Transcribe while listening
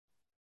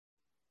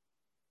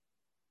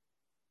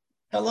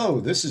Hello,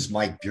 this is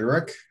Mike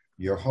Burek,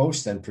 your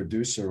host and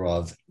producer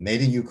of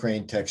Made in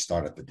Ukraine Tech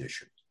Startup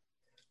Edition,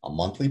 a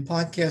monthly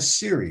podcast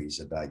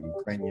series about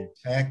Ukrainian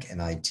tech and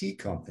IT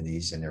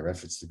companies and their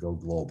efforts to go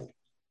global.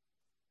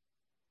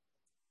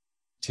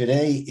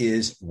 Today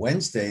is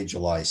Wednesday,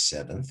 July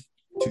 7th,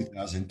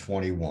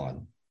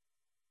 2021.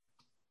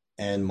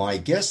 And my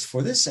guest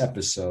for this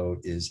episode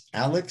is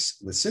Alex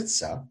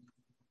Lisitsa,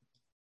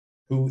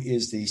 who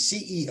is the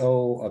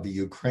CEO of a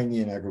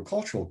Ukrainian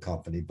agricultural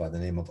company by the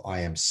name of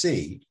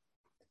IMC.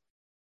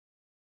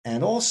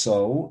 And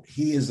also,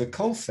 he is the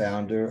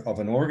co-founder of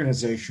an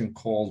organization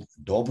called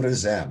Dobre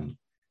Zem,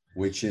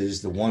 which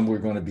is the one we're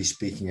going to be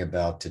speaking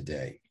about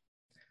today.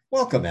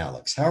 Welcome,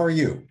 Alex. How are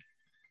you?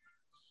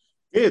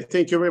 Good.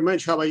 Thank you very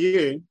much. How are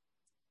you?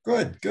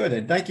 Good, good.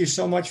 And thank you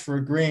so much for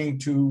agreeing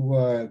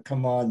to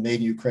come on Made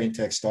in Ukraine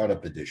Tech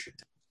Startup Edition.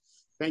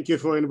 Thank you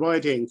for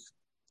inviting.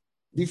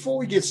 Before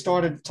we get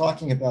started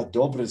talking about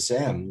Dobre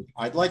Zem,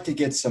 I'd like to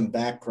get some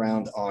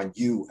background on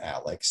you,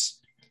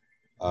 Alex.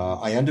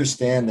 I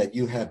understand that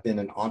you have been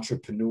an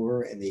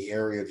entrepreneur in the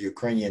area of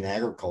Ukrainian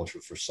agriculture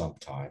for some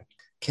time.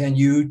 Can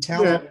you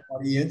tell our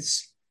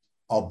audience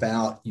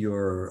about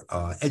your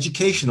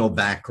educational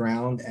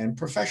background and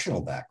professional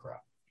background?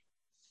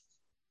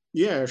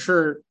 Yeah,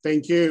 sure.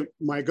 Thank you,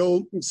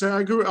 Michael. So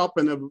I grew up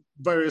in a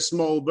very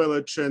small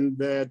village in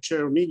the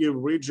Chernihiv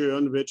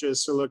region, which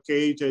is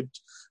located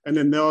in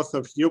the north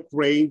of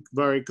Ukraine,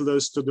 very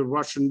close to the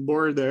Russian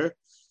border.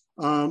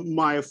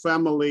 My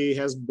family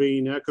has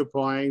been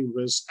occupying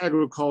with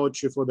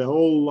agriculture for the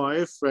whole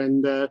life,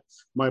 and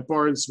my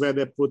parents were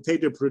the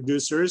potato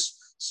producers.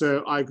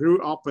 So I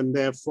grew up in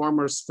the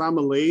farmer's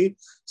family.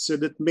 So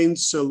that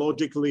means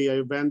logically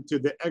I went to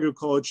the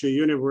agriculture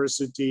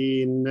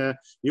university in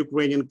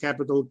Ukrainian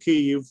capital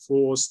Kyiv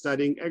for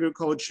studying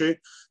agriculture.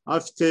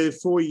 After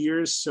 4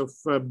 years of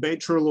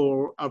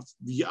bachelor,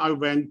 I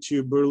went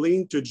to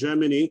Berlin, to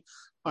Germany,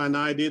 and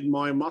I did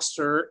my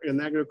master in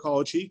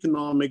agriculture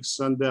economics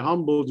at the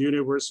Humboldt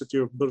University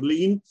of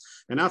Berlin.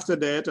 And after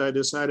that, I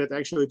decided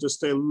actually to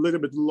stay a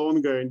little bit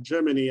longer in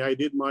Germany. I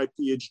did my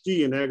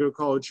PhD in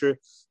agriculture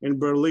in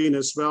Berlin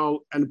as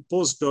well, and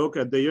postdoc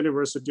at the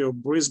University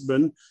of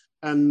Brisbane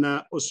and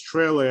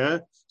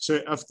Australia.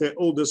 So after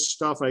all this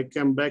stuff, I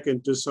came back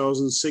in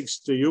 2006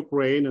 to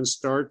Ukraine and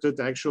started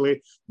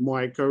actually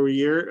my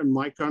career in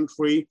my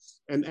country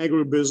in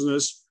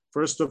agribusiness.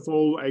 First of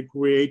all, I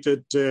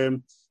created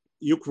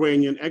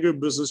Ukrainian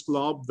Agribusiness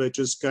Club, which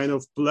is kind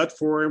of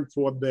platform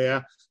for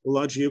the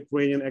large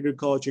Ukrainian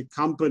agriculture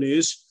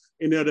companies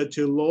in order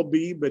to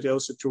lobby, but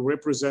also to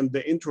represent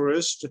the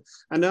interest.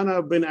 And then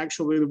I've been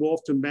actually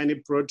involved in many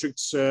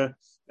projects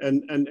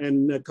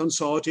and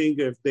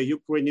consulting of the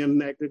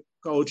Ukrainian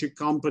agriculture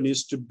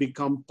companies to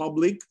become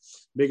public,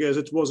 because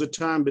it was a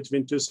time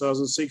between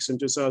 2006 and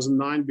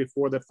 2009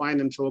 before the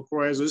financial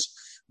crisis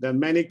that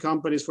many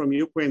companies from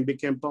Ukraine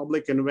became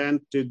public and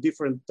went to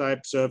different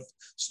types of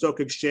stock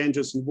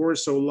exchanges in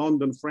Warsaw,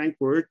 London,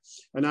 Frankfurt.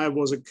 And I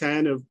was a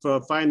kind of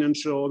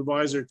financial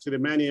advisor to the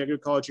many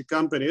agriculture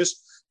companies.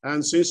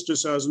 And since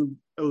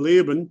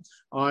 2011,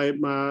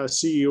 I'm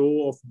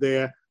CEO of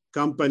the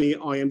company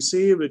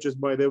IMC, which is,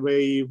 by the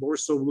way,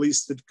 Warsaw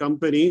listed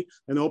company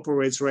and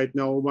operates right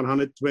now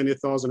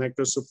 120,000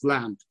 hectares of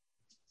land.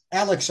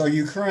 Alex, are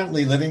you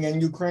currently living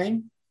in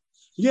Ukraine?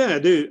 Yeah,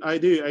 I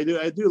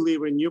do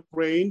live in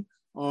Ukraine.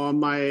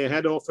 My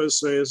head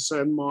office is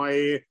in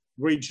my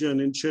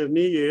region in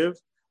Chernihiv,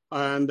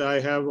 and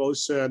I have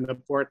also an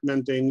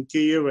apartment in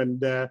Kyiv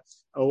and an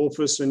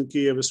office in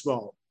Kyiv as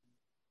well.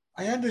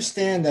 I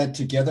understand that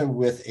together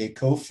with a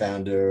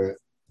co-founder,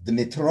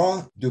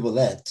 Dmytro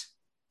Dubelet,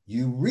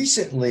 you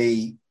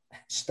recently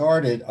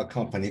started a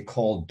company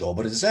called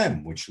Dobre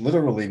Zem, which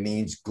literally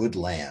means good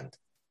land.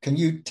 Can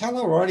you tell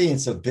our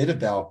audience a bit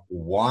about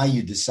why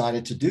you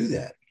decided to do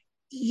that?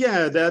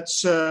 Yeah,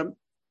 that's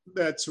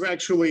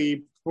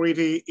actually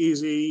pretty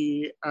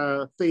easy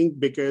thing,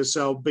 because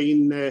I've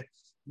been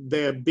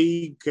the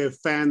big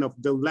fan of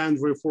the land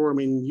reform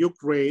in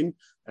Ukraine.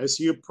 As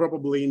you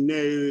probably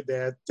know,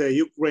 that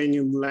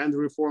Ukrainian land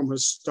reform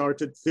has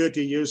started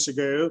 30 years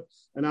ago.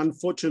 And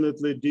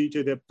unfortunately, due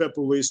to the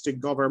populistic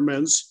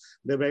governments,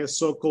 there was a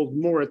so-called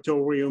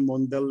moratorium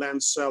on the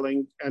land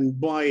selling and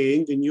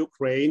buying in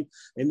Ukraine.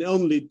 And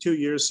only 2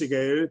 years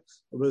ago,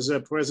 was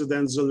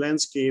President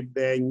Zelensky,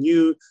 the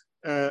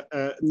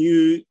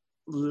new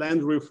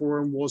land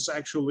reform was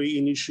actually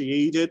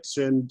initiated.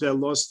 And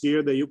last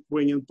year, the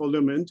Ukrainian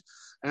parliament,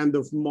 end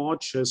of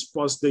March, has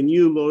passed the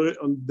new law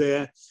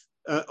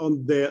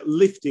on the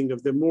lifting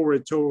of the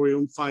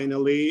moratorium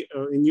finally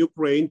in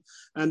Ukraine.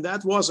 And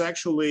that was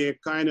actually a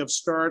kind of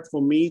start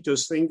for me to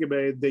think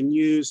about the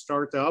new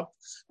startup.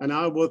 And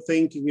I was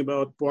thinking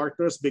about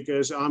partners,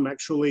 because I'm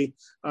actually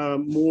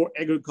more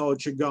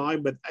agriculture guy,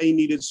 but I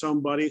needed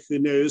somebody who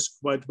knows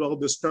quite well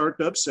the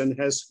startups and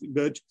has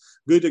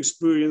good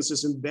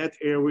experiences in that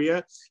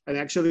area and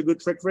actually a good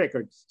track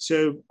record. So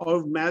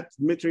I've met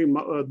Dmitry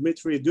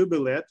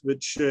Dubelet,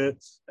 which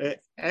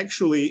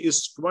actually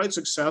is quite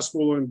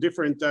successful in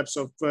different types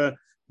of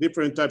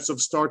different types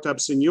of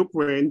startups in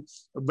Ukraine.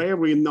 A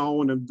very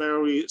known and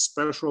very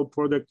special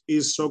product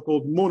is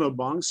so-called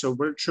Monobank, so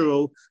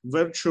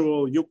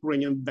virtual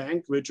Ukrainian bank,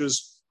 which is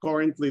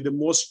currently the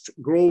most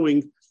growing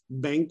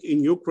bank in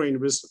Ukraine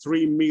with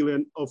 3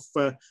 million of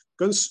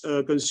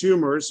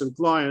consumers and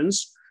clients.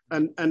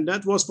 And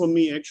that was for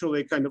me actually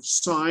a kind of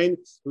sign.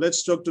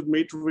 Let's talk to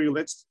Dmitry.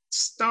 Let's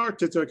start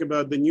to talk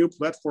about the new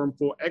platform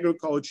for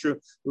agriculture,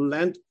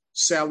 land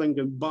selling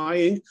and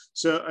buying.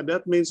 So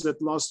that means that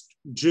last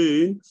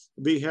June,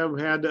 we have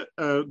had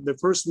the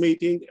first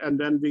meeting, and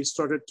then we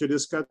started to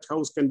discuss how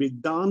it can be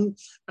done.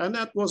 And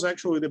that was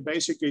actually the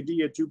basic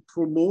idea to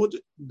promote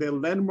the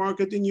land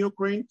market in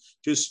Ukraine,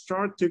 to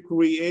start to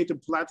create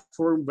a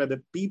platform where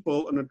the people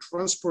in a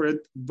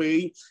transparent way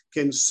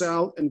can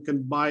sell and can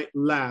buy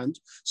land.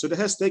 So that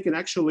has taken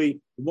actually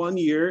 1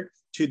 year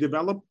to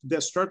develop the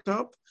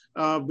startup.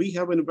 We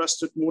have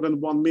invested more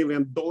than $1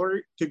 million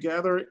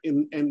together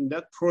in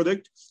that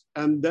product,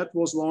 and that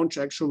was launched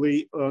actually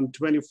on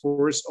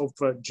 24th of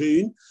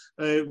June.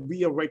 We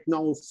are right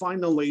now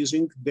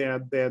finalizing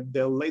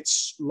the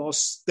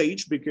last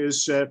stage, because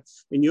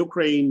in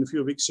Ukraine a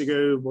few weeks ago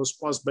was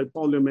passed by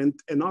parliament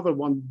another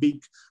one big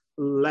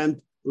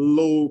land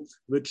law,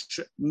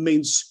 which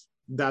means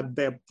that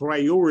the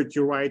priority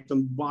right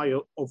and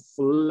buyer of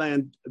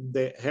land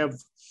they have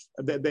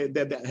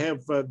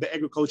the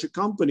agriculture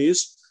companies.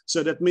 So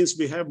that means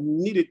we have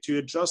needed to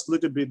adjust a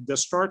little bit the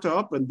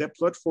startup and the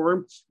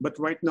platform, but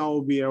right now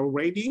we are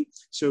ready.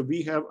 So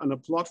we have on a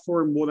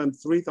platform more than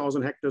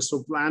 3,000 hectares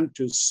of land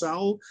to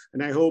sell.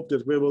 And I hope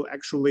that we will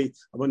actually,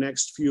 over the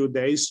next few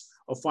days,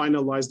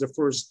 finalize the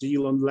first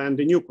deal on land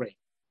in Ukraine.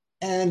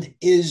 And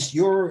is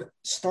your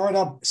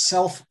startup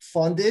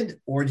self-funded,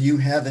 or do you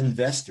have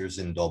investors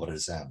in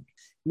Dobrozem?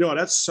 No,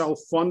 that's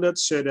self-funded.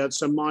 So that's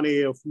the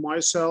money of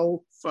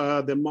myself,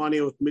 the money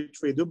of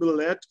Dmitry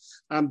Dubilet,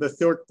 and the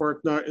third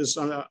partner is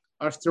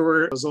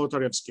Arthur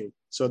Zolotarevsky.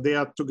 So they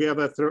are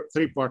together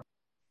three partners.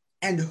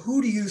 And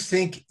who do you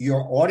think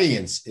your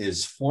audience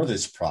is for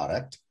this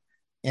product?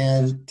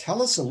 And tell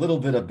us a little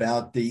bit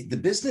about the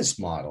business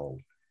model,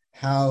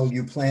 how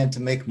you plan to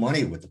make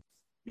money with it.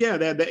 Yeah,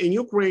 in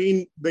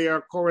Ukraine, there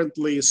are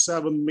currently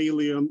 7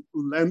 million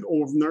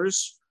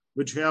landowners,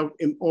 which have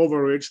in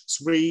average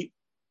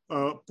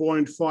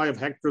 3.5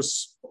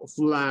 hectares of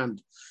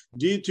land.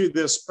 Due to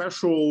the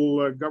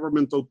special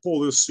governmental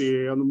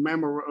policy on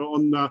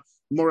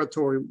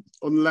moratorium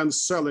on land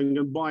selling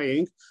and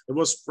buying, it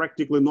was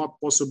practically not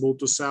possible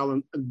to sell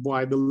and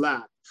buy the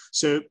land.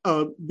 So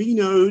we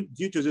know,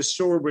 due to the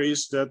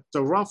surveys, that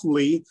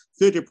roughly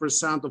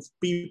 30% of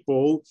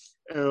people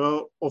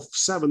of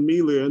 7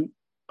 million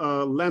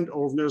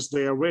landowners,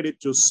 they are ready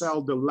to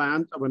sell the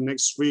land over the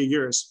next 3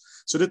 years.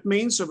 So that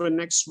means over the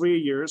next 3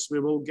 years, we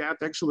will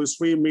get actually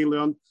 3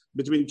 million,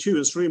 between 2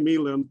 and 3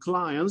 million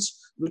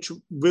clients, which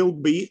will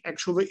be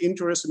actually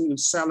interested in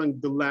selling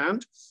the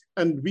land.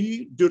 And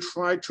we do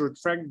try to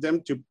attract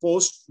them to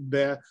post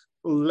their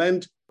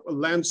land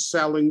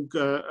selling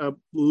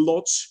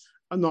lots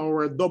on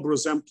our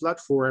Dobrozem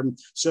platform.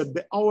 So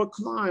our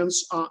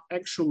clients are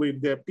actually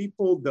the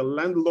people, the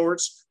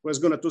landlords who is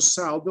going to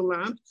sell the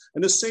land.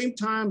 At the same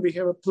time, we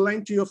have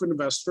plenty of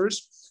investors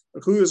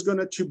who is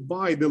going to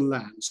buy the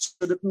land.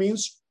 So that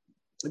means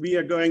we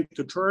are going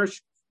to charge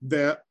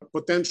the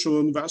potential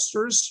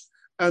investors,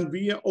 and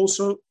we are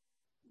also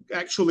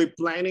actually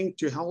planning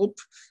to help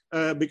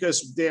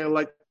because they're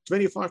like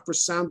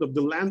 25% of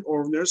the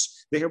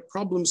landowners, they have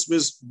problems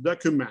with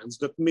documents.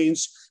 That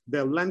means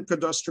their land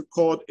cadastral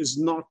code is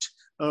not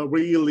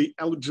really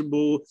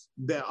eligible.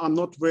 They are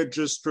not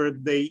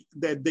registered. They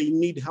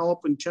need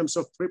help in terms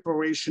of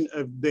preparation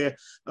of their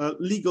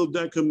legal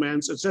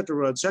documents,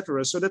 etc.,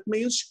 etc. So that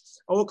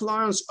means our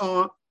clients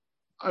are,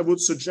 I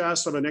would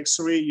suggest, for the next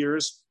 3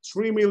 years,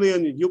 3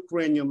 million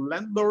Ukrainian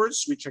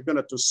landlords, which are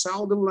going to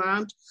sell the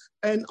land.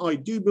 And I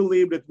do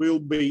believe that will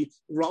be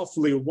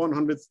roughly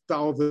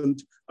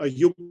 100,000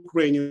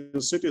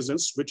 Ukrainian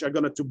citizens, which are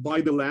going to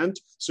buy the land,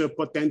 so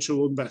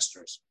potential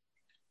investors.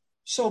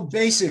 So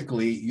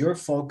basically, you're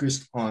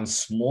focused on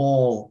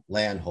small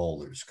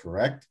landholders,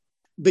 correct?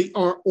 They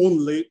are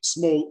only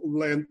small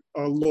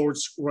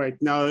landlords right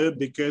now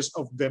because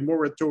of the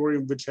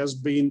moratorium which has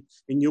been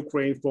in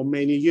Ukraine for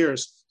many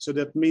years. So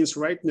that means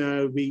right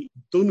now we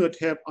do not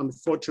have,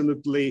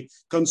 unfortunately,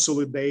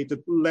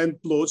 consolidated land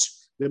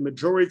plots. The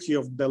majority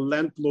of the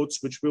land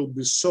plots which will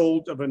be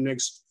sold over the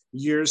next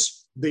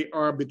years, they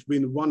are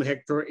between 1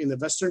 hectare in the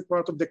western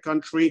part of the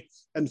country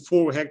and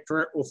 4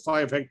 hectare or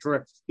 5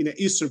 hectare in the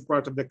eastern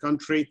part of the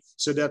country.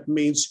 So that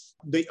means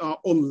they are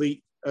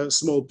only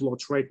small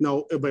plots right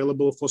now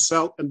available for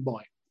sell and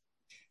buy.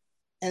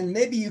 And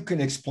maybe you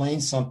can explain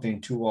something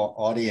to our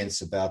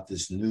audience about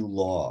this new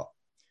law.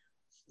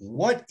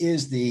 What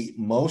is the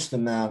most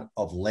amount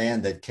of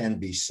land that can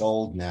be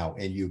sold now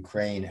in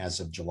Ukraine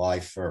as of July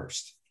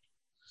 1st?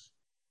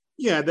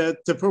 Yeah, that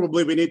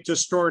probably we need to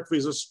start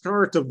with the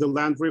start of the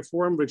land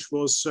reform, which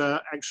was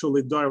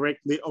actually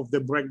directly of the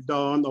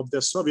breakdown of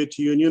the Soviet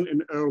Union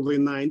in early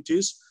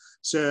 90s.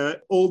 So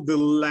all the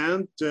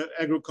land,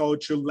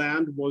 agricultural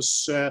land,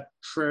 was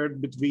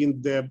shared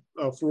between the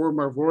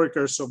former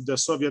workers of the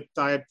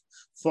Soviet-type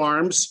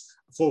farms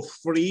for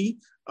free.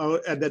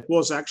 And that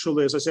was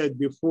actually, as I said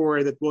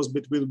before, that was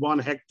between 1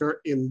 hectare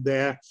in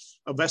the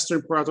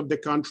western part of the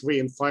country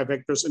and 5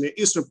 hectares in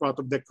the eastern part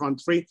of the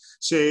country.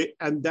 So,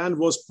 and then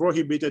was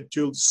prohibited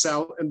to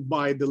sell and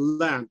buy the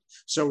land.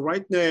 So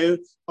right now,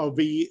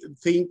 we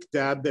think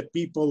that the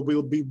people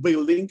will be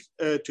willing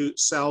to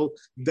sell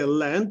the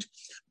land.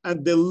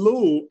 And the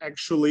law,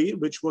 actually,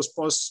 which was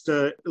passed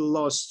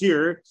last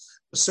year,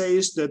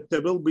 says that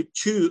there will be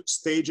 2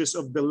 stages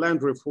of the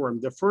land reform.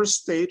 The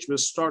first stage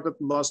was started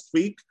last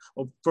week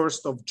of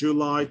 1st of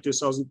July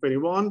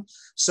 2021,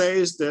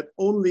 says that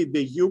only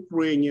the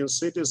Ukrainian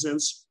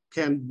citizens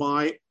can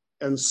buy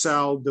and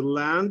sell the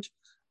land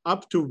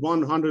up to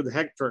 100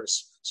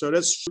 hectares. So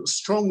that's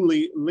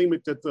strongly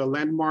limited the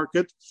land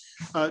market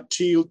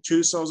till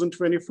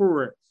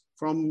 2024.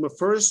 From the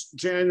 1st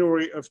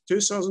January of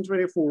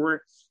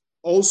 2024,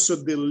 also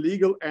the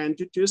legal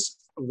entities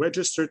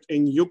registered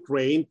in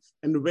Ukraine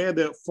and where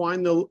the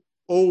final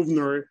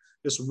owner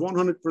is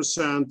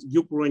 100%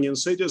 Ukrainian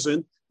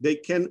citizen, they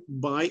can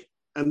buy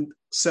and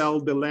sell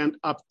the land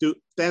up to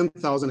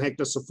 10,000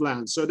 hectares of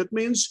land. So that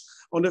means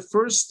on the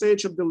first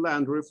stage of the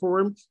land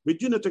reform, we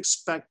do not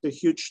expect a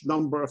huge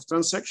number of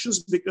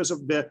transactions because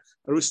of the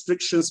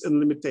restrictions and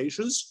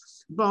limitations.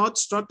 But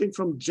starting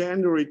from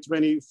January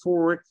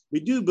 24, we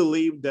do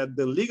believe that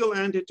the legal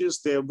entities,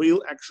 they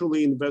will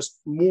actually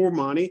invest more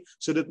money.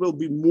 So that will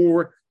be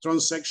more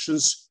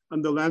transactions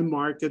on the land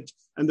market,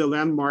 and the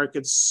land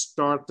market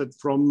starting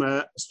from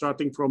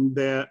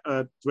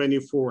the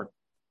 24.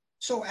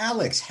 So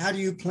Alex, how do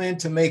you plan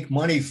to make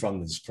money from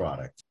this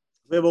product?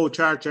 We will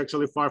charge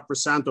actually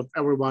 5% of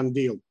every one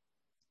deal.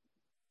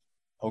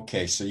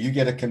 Okay, so you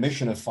get a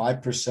commission of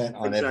 5%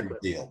 on Exactly. every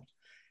deal.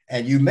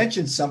 And you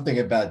mentioned something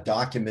about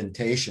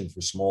documentation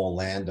for small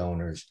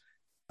landowners.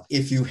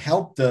 If you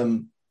help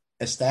them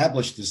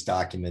establish this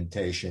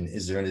documentation,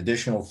 is there an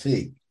additional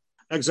fee?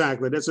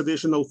 Exactly, that's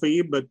additional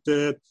fee, but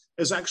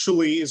is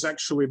actually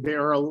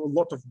there are a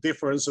lot of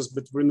differences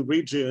between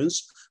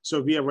regions.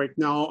 So we are right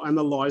now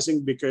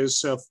analyzing,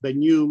 because of the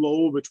new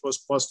law which was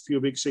passed a few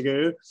weeks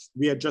ago,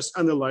 we are just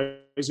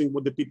analyzing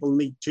what the people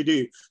need to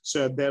do.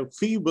 So the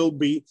fee will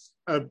be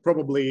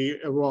probably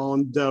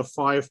around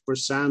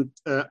 5%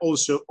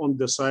 also on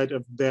the side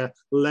of the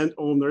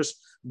landowners,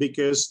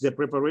 because the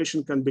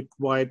preparation can be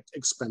quite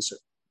expensive.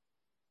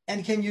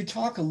 And can you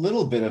talk a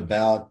little bit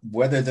about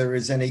whether there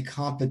is any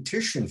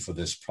competition for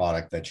this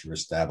product that you're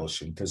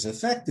establishing? Because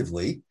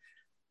effectively,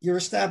 you're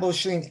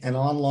establishing an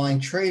online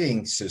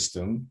trading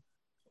system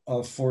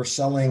for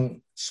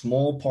selling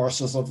small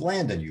parcels of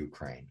land in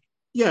Ukraine.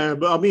 Yeah,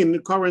 but I mean,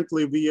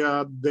 currently we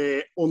are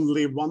the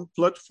only one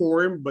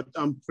platform, but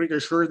I'm pretty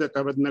sure that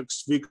over the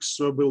next weeks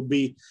will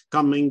be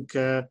coming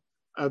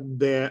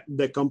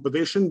the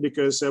competition,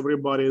 because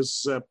everybody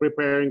is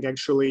preparing,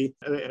 actually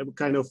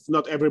kind of,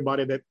 not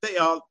everybody, that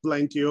there are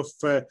plenty of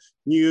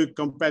new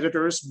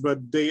competitors,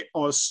 but they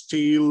are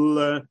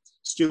still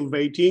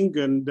waiting,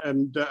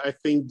 and I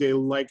think they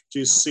like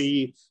to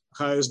see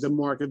how the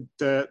market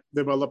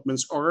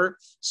developments are.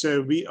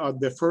 So we are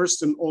the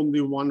first and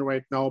only one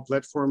right now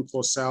platform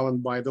for sell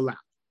and buy the land.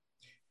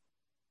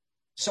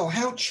 So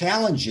how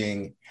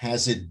challenging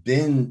has it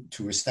been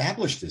to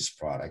establish this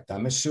product?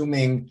 I'm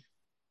assuming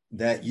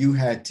that you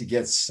had to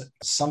get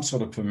some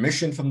sort of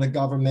permission from the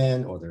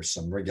government, or there's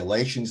some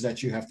regulations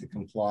that you have to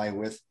comply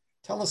with.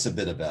 Tell us a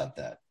bit about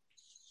that.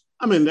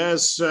 I mean,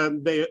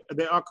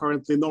 there are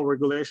currently no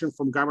regulation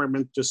from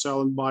government to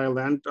sell and buy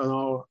land on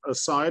our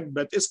side,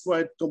 but it's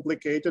quite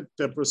complicated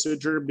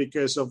procedure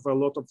because of a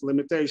lot of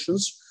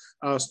limitations,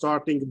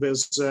 starting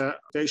with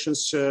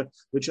limitations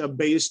which are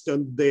based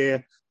on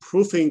the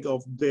proofing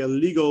of the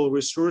legal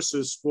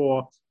resources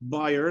for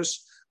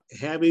buyers,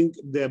 having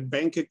the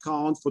bank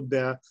account for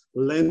the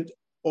land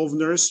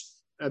owners.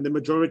 And the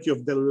majority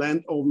of the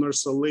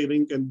landowners are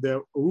living in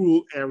the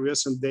rural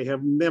areas, and they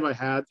have never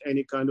had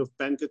any kind of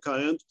bank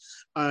account.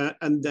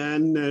 And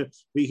then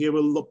we have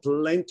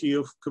plenty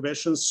of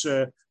questions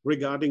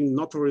regarding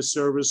notary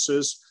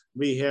services.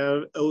 We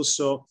have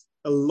also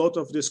a lot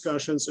of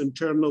discussions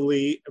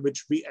internally,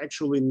 which we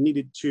actually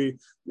needed to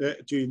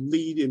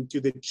lead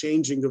into the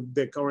changing of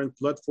the current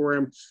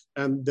platform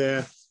and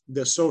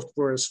the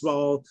software as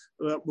well,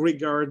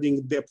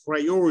 regarding the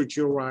priority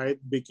right,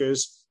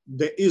 because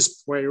there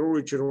is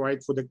priority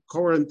right for the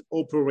current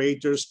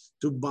operators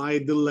to buy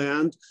the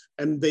land,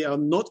 and they are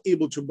not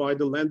able to buy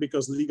the land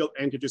because legal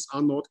entities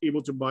are not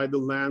able to buy the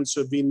land.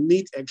 So we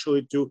need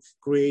actually to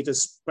create a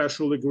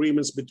special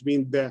agreements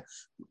between the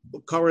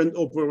current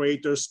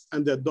operators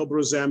and the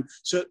Dobrozem.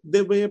 So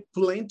there were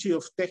plenty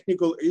of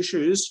technical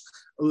issues,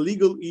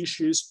 legal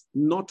issues,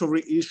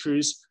 notary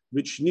issues,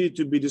 which needed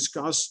to be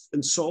discussed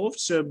and solved.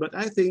 So, but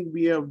I think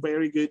we are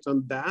very good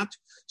on that.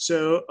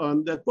 So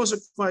that was a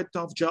quite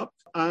tough job.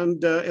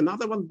 And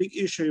another one big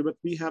issue that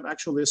we have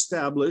actually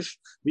established,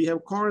 we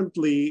have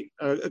currently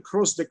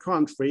across the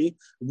country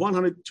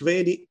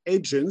 120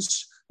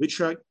 agents which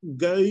are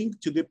going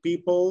to the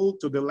people,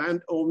 to the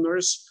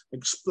landowners,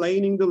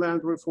 explaining the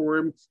land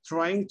reform,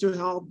 trying to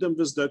help them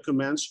with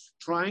documents,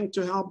 trying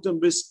to help them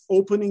with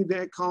opening the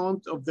account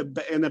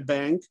in a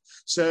bank.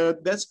 So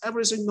that's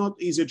everything not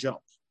easy job.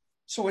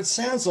 So it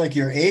sounds like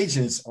your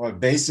agents are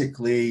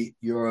basically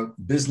your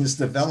business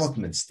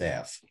development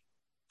staff.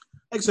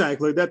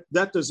 Exactly.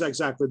 That is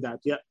exactly that.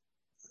 Yeah.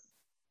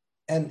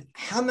 And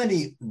how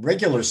many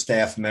regular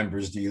staff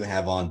members do you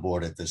have on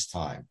board at this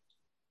time?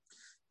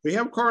 We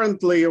have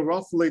currently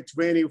roughly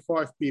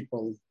 25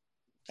 people.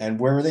 And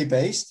where are they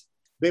based?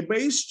 They're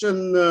based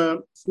in,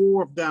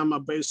 4 of them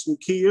are based in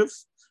Kiev.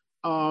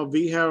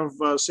 We have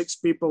 6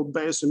 people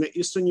based in the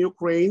eastern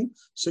Ukraine,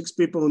 6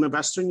 people in the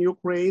western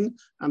Ukraine,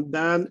 and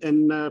then in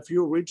a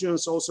few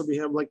regions also we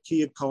have like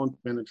key account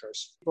managers.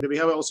 We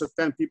have also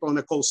 10 people in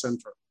the call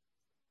center.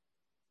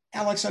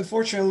 Alex,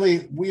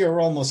 unfortunately, we are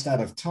almost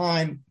out of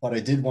time, but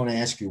I did want to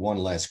ask you one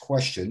last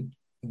question.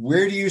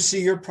 Where do you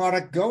see your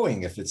product going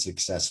if it's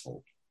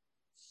successful?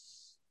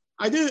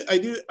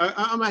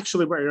 I'm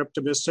actually very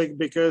optimistic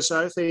because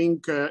I think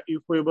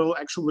if we will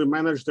actually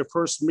manage the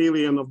first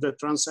million of the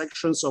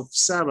transactions of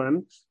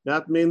 7,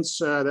 that means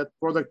that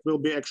product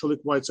will be actually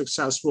quite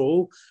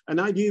successful.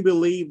 And I do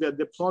believe that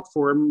the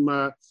platform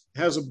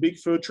has a big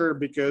future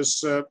because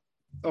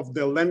of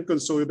the land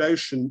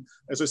consolidation.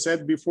 As I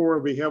said before,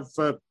 we have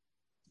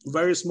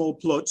very small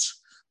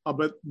plots,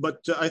 but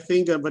I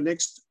think in the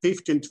next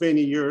 15, 20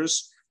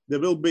 years, there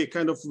will be a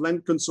kind of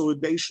land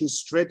consolidation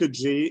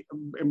strategy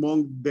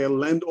among the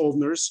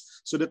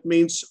landowners. So that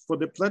means for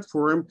the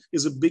platform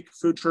is a big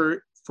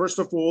future, first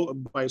of all,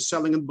 by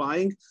selling and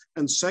buying,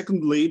 and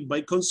secondly,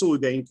 by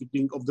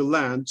consolidating of the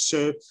land.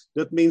 So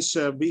that means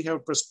we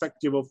have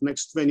perspective of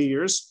next 20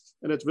 years,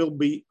 and it will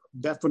be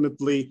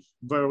definitely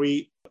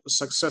very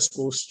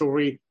successful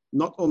story,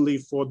 not only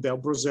for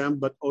Dobrozem,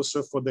 but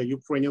also for the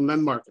Ukrainian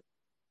land market.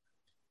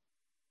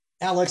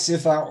 Alex,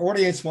 if our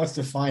audience wants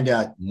to find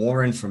out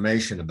more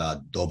information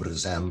about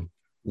Dobrozem,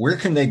 where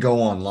can they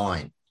go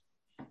online?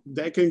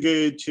 They can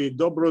go to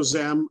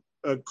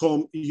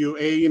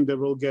dobrozem.com.ua and they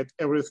will get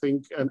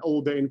everything and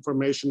all the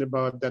information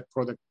about that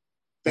product.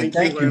 Thank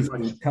you very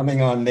much for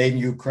coming on Made in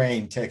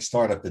Ukraine Tech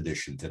Startup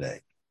Edition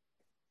today.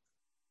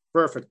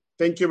 Perfect.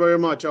 Thank you very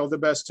much. All the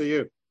best to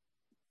you.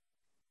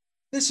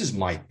 This is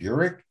Mike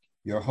Burek,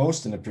 your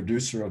host and the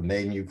producer of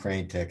Made in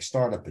Ukraine Tech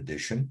Startup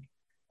Edition,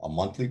 a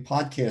monthly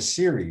podcast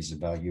series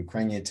about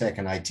Ukrainian tech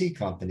and IT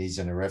companies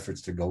and their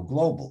efforts to go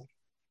global.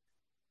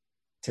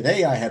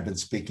 Today, I have been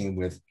speaking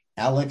with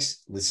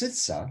Alex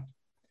Lisitsa,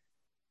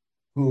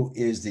 who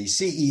is the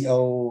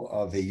CEO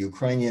of a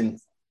Ukrainian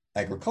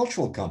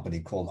agricultural company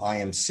called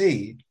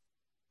IMC.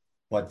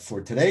 But for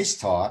today's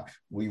talk,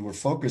 we were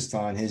focused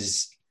on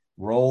his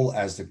role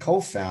as the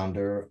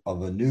co-founder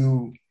of a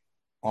new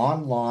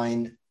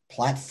online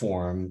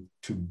platform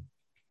to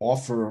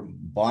offer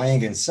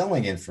buying and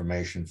selling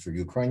information for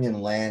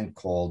Ukrainian land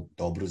called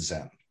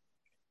Dobrozem.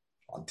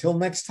 Until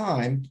next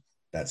time,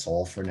 that's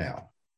all for now.